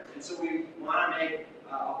better, and so we want to make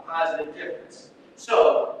a positive difference.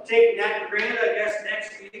 So, taking that for granted, I guess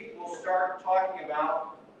next week we'll start talking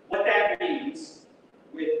about what that means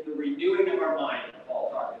with the renewing of our mind that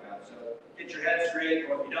Paul talked about. So get your head straight,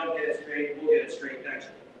 or if you don't get it straight, we'll get it straight next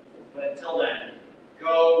week. But until then,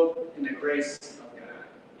 go in the grace of God.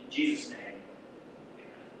 In Jesus' name, amen.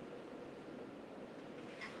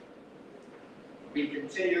 We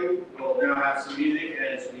continue. We'll now have some music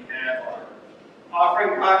as we have our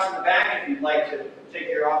offering box in the back. If you'd like to take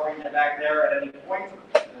your offering in the back there at any point,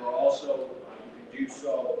 or also you can do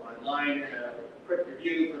so online. Quick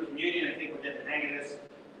review for communion. I think we'll get the hang of this.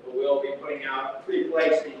 But we'll be putting out 3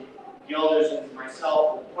 plates. The elders and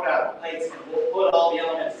myself will put out the plates, and we'll put all the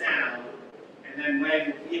elements down. And then when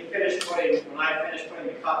I finish putting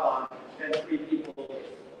the cup on, then 3 people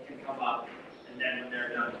can come up. And then when they're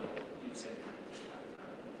done, we'll use it.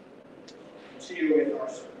 Continue with our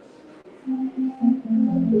service.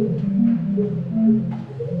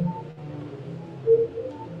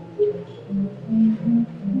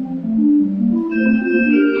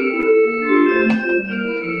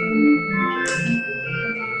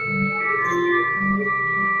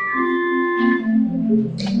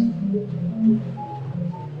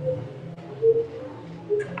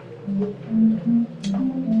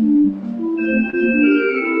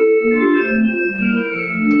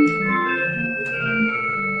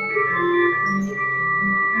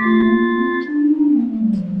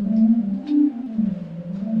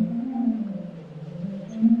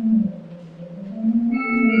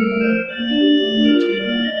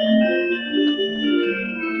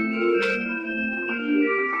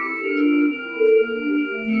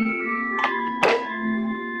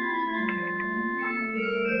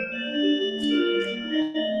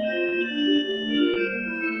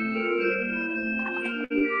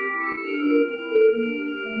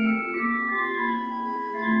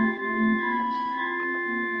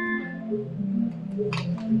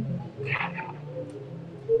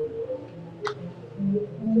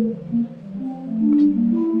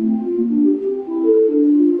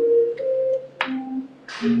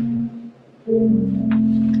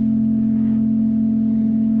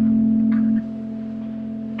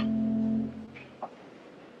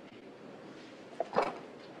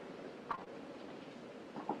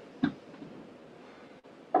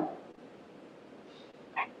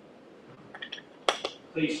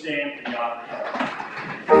 Please stand for the offering.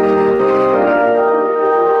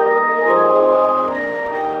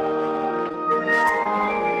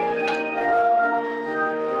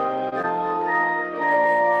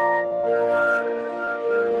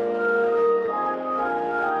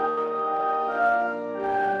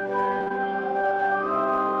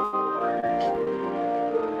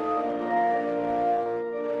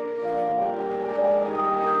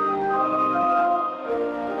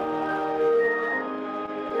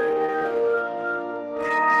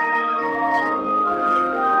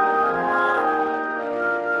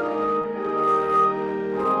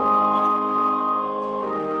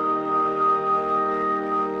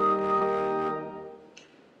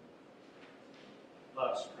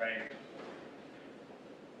 Let's pray.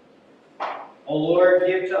 O Lord,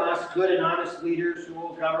 give to us good and honest leaders who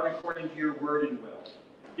will govern according to your word and will.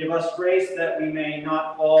 Give us grace that we may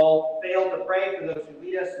not fail to pray for those who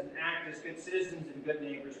lead us and act as good citizens and good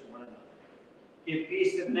neighbors to one another. Give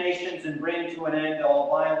peace to the nations and bring to an end all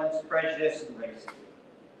violence, prejudice, and racism.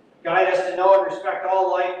 Guide us to know and respect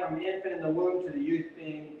all life from the infant in the womb to the youth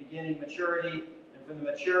beginning maturity and from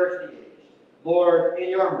the mature to the aged. Lord, in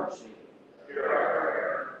your mercy.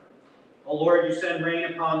 O Lord, you send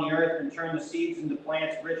rain upon the earth and turn the seeds into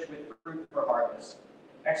plants rich with fruit for harvest.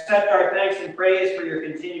 Accept our thanks and praise for your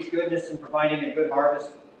continued goodness in providing a good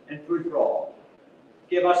harvest and food for all.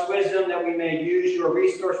 Give us wisdom that we may use your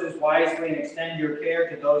resources wisely and extend your care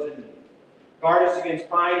to those in need. Guard us against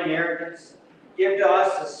pride and arrogance. Give to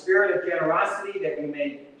us a spirit of generosity that we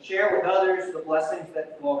may share with others the blessings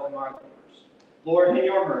that flow from our labors. Lord, in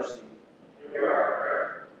your mercy.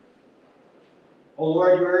 O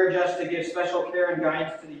Lord, you urge us to give special care and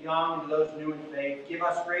guidance to the young and to those new in faith. Give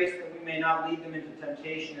us grace that we may not lead them into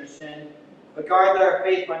temptation or sin, but guard their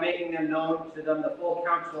faith by making them known to them the full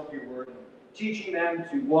counsel of your word, teaching them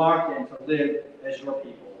to walk and to live as your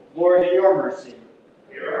people. Lord, in your mercy.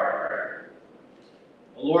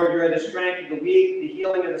 O Lord, you are the strength of the weak, the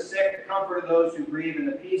healing of the sick, the comfort of those who grieve, and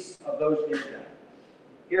the peace of those near death.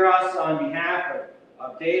 Hear us on behalf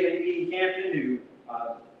of Dave and Edie Hampton, who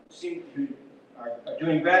are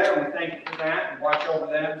doing better, and we thank you for that, and watch over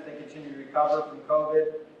them as they continue to recover from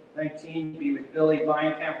COVID-19. Be with Billy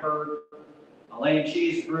Beinkemper, Elaine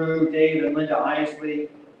Cheesebrew, Dave and Linda Isley,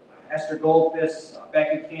 Esther Goldfish,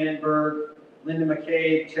 Becky Cannonberg, Linda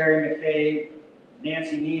McCabe, Terry McCabe,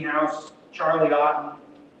 Nancy Niehaus, Charlie Otten,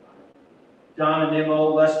 Donna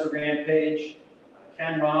Nimmo, Lester Rampage,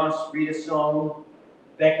 Ken Ross, Rita Sohn,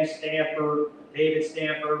 Becky Stamper, David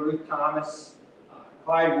Stamper, Ruth Thomas,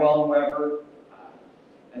 Clyde Wellenweber,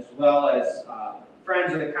 as well as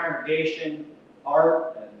friends of the congregation,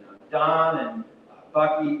 Art and Don and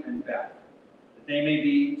Bucky and Beth, that they may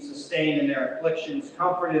be sustained in their afflictions,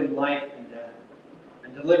 comforted in life and death,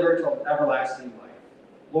 and delivered to everlasting life.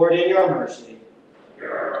 Lord, in your mercy.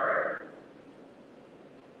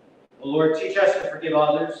 O Lord, teach us to forgive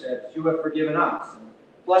others as you have forgiven us. And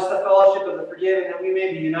bless the fellowship of the forgiving, that we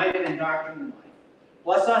may be united in doctrine and life.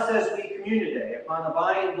 Bless us as we commune today upon the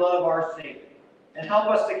body and blood of our Savior, and help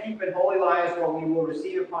us to keep in holy lives what we will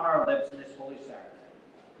receive upon our lips in this holy sacrament.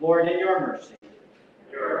 Lord, in your mercy.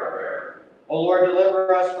 O Lord,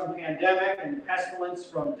 deliver us from pandemic and pestilence,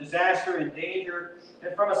 from disaster and danger,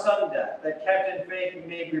 and from a sudden death, that kept in faith we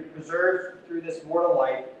may be preserved through this mortal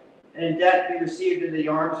life, and in death be received into the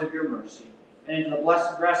arms of your mercy, and into the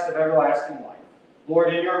blessed rest of everlasting life.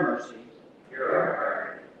 Lord, in your mercy.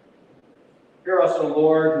 Hear us, O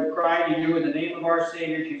Lord, who cry to you in the name of our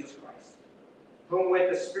Savior, Jesus Christ, whom with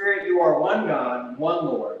the Spirit you are one God, and one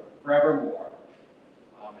Lord, forevermore.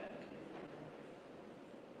 Amen.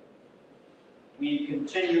 We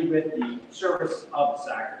continue with the service of the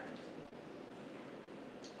sacrament.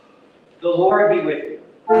 The Lord be with you.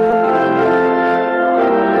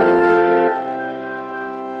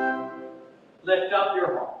 Lift up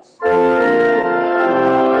your hearts.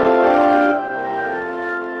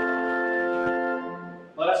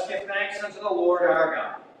 Let us give thanks unto the Lord our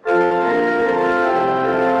God.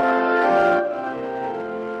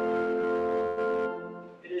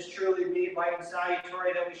 It is truly meet, right, and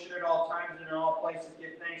salutary that we should at all times and in all places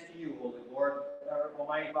give thanks to you, Holy Lord, our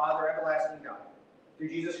Almighty Father, everlasting God, through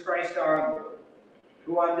Jesus Christ our Lord.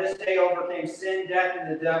 who on this day overcame sin, death,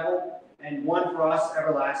 and the devil, and won for us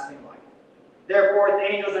everlasting life. Therefore, with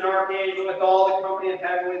angels and archangels, with all the company of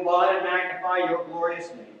heaven, we laud and magnify your glorious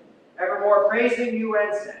name, evermore praising you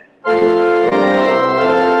and saying,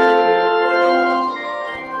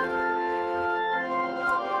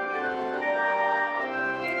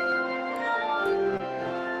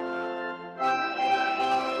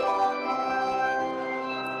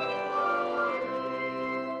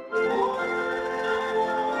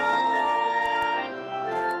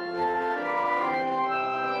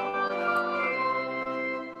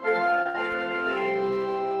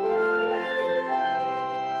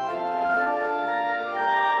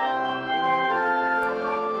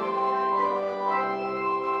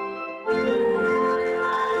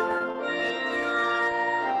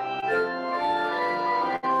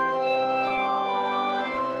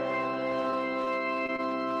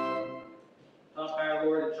 Thus by our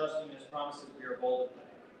Lord and trusting in his promises, we are bold and pray.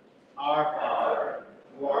 Our Father,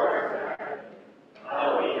 who art in heaven,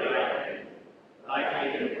 hallowed be thy name. Thy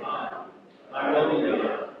kingdom come, thy will be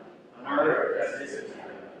done, on earth as it is in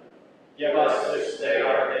heaven. Give us this day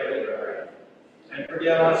our daily bread, and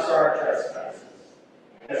forgive us our trespasses,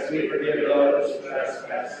 as we forgive those who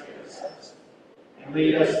trespass against us. And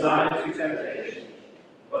lead us not into temptation,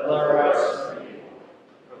 but deliver us from evil.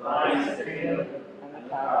 For thine is the kingdom, and the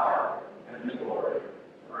power, and the glory,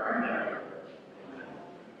 forever and ever. Amen.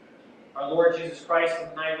 Our Lord Jesus Christ, on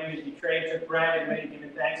the night when he was betrayed, took bread, and when he had given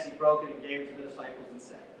thanks, he broke it and gave it to the disciples and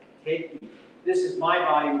said, "Take, eat. This is my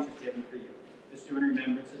body which is given for you. This do in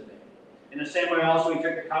remembrance of me." In the same way also he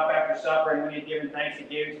took the cup after supper, and when he had given thanks, he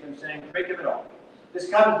gave it to them, saying, "Drink of it all. This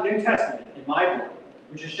cup is the New Testament in my blood,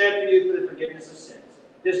 which is shed for you for the forgiveness of sins.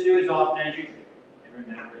 This do as often as you drink in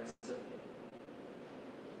remembrance of me."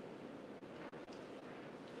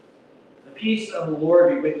 The peace of the Lord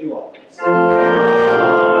be with you always.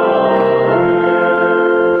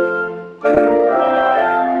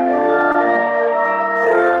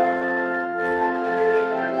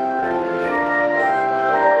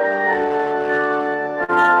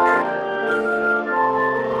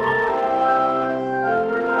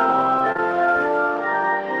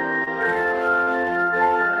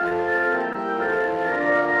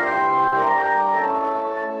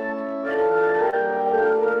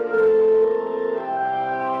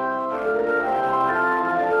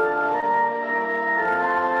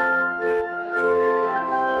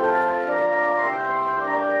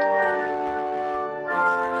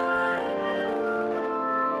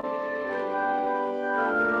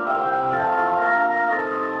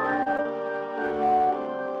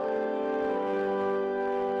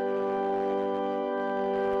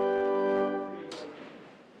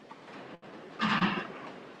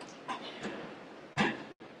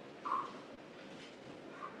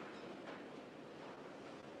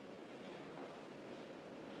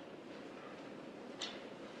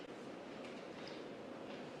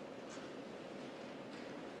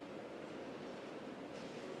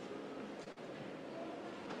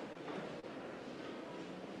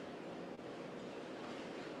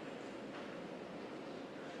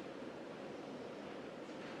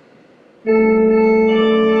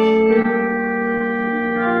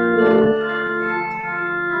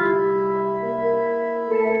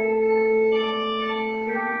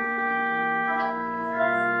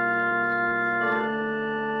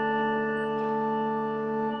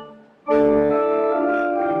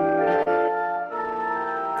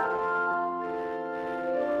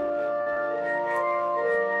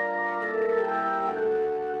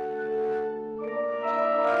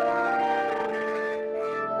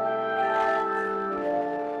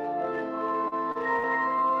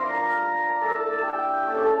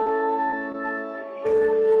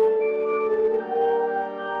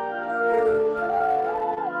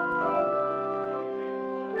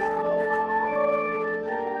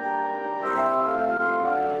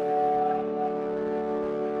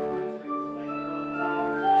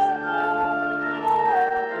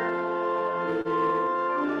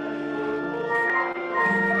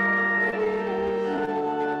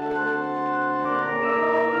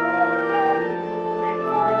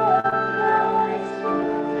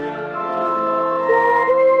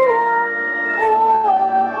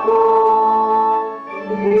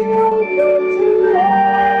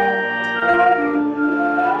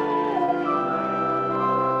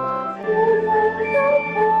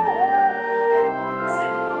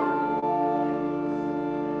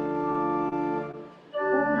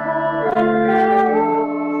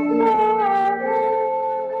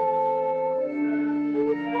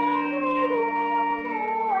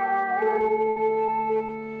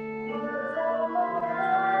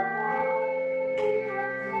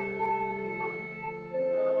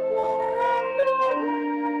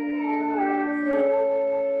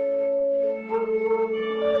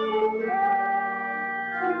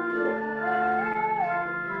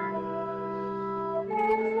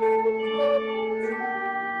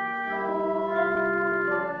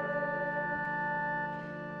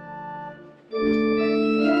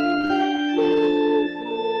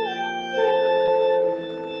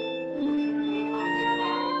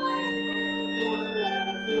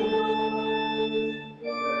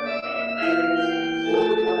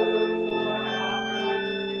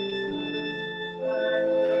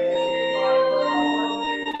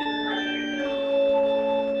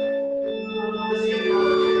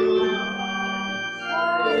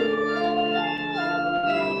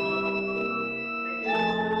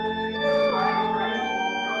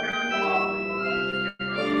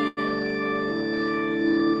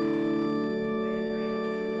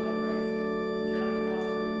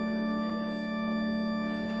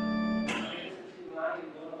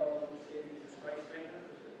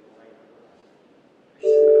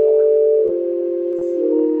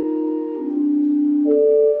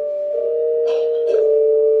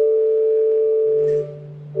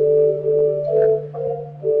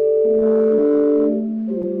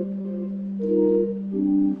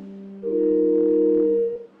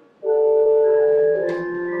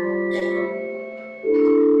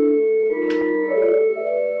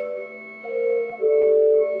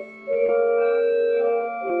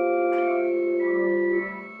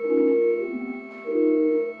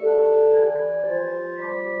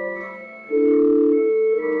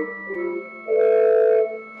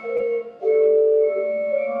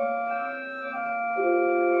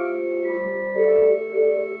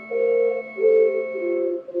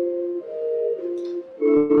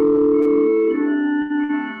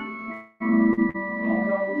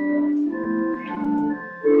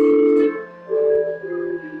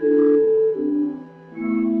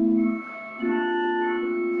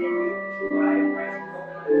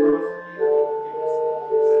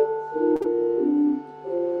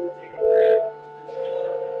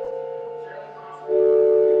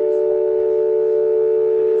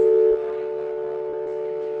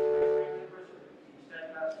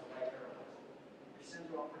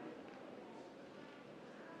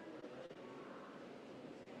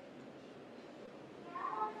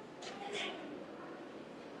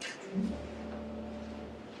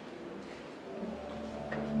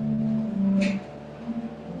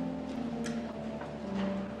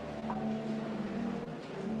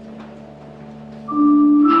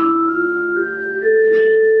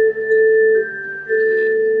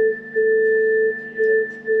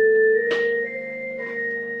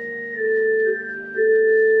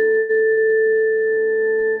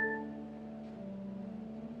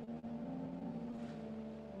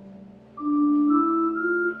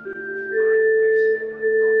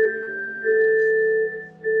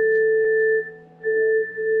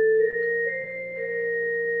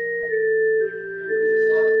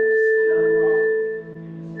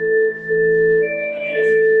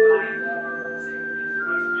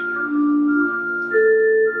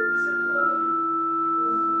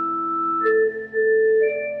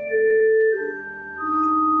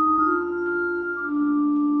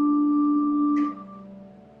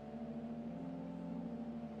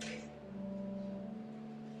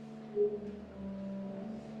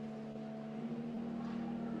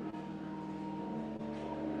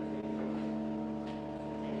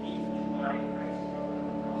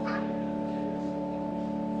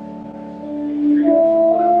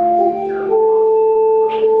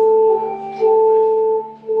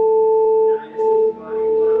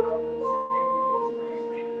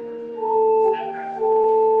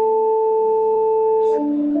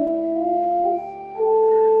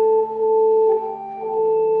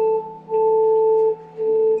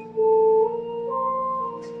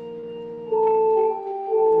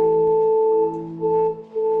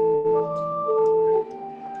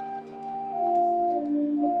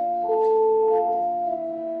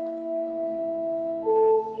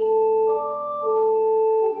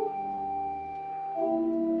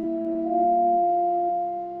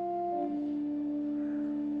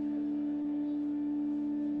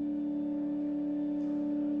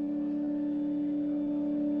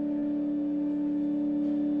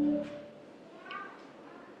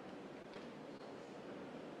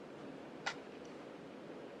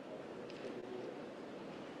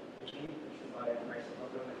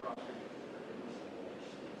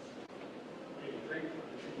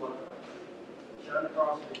 on the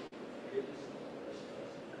cross, it is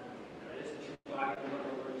the true body of our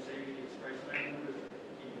Lord and Savior Jesus Christ, and the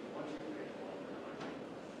He once and faithful.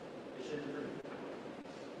 It should be.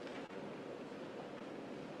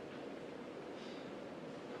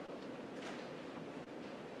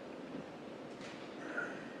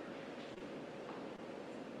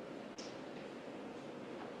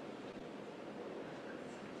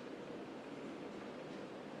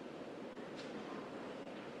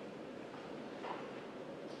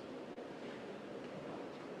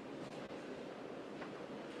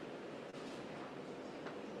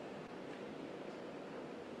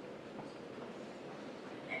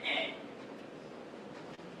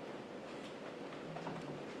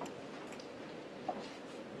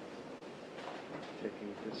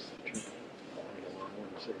 Taking this truth of our Lord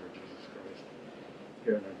and Savior Jesus Christ,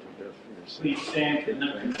 here and unto death for your sins. Please stand for the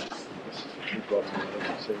next. This is the true blood of our Lord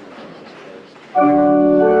and Savior Jesus Christ.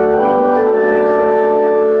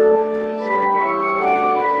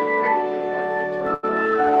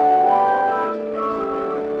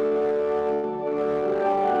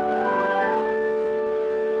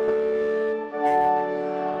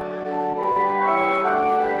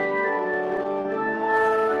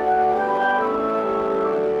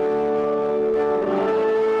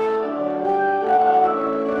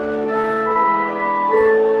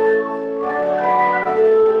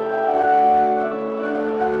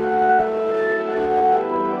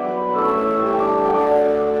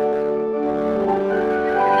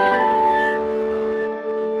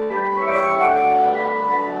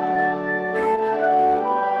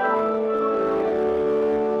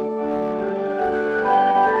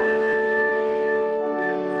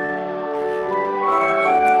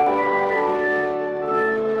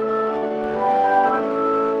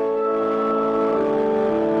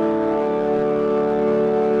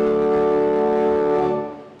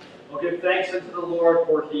 Thanks unto the Lord,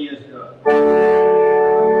 for he is good.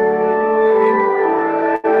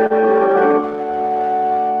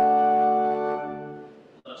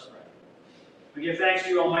 Let us pray. We give thanks to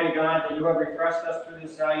you, Almighty God, that you have refreshed us through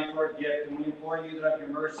this salutary gift, and we implore you that of your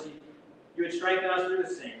mercy you would strengthen us through the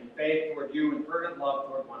same, in faith toward you and fervent love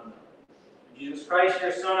toward one another. Jesus Christ,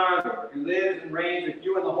 your Son, our Lord, who lives and reigns with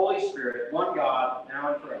you in the Holy Spirit, one God,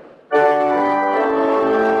 now and forever.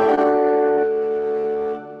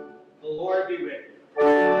 The Lord be with you.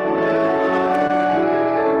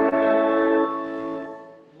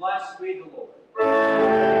 Blessed be the Lord.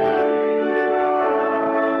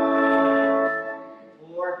 The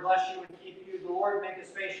Lord bless you and keep you. The Lord make his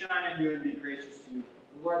face shine on you and be gracious to you.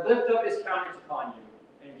 The Lord lift up his countenance upon you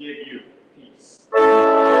and give you peace.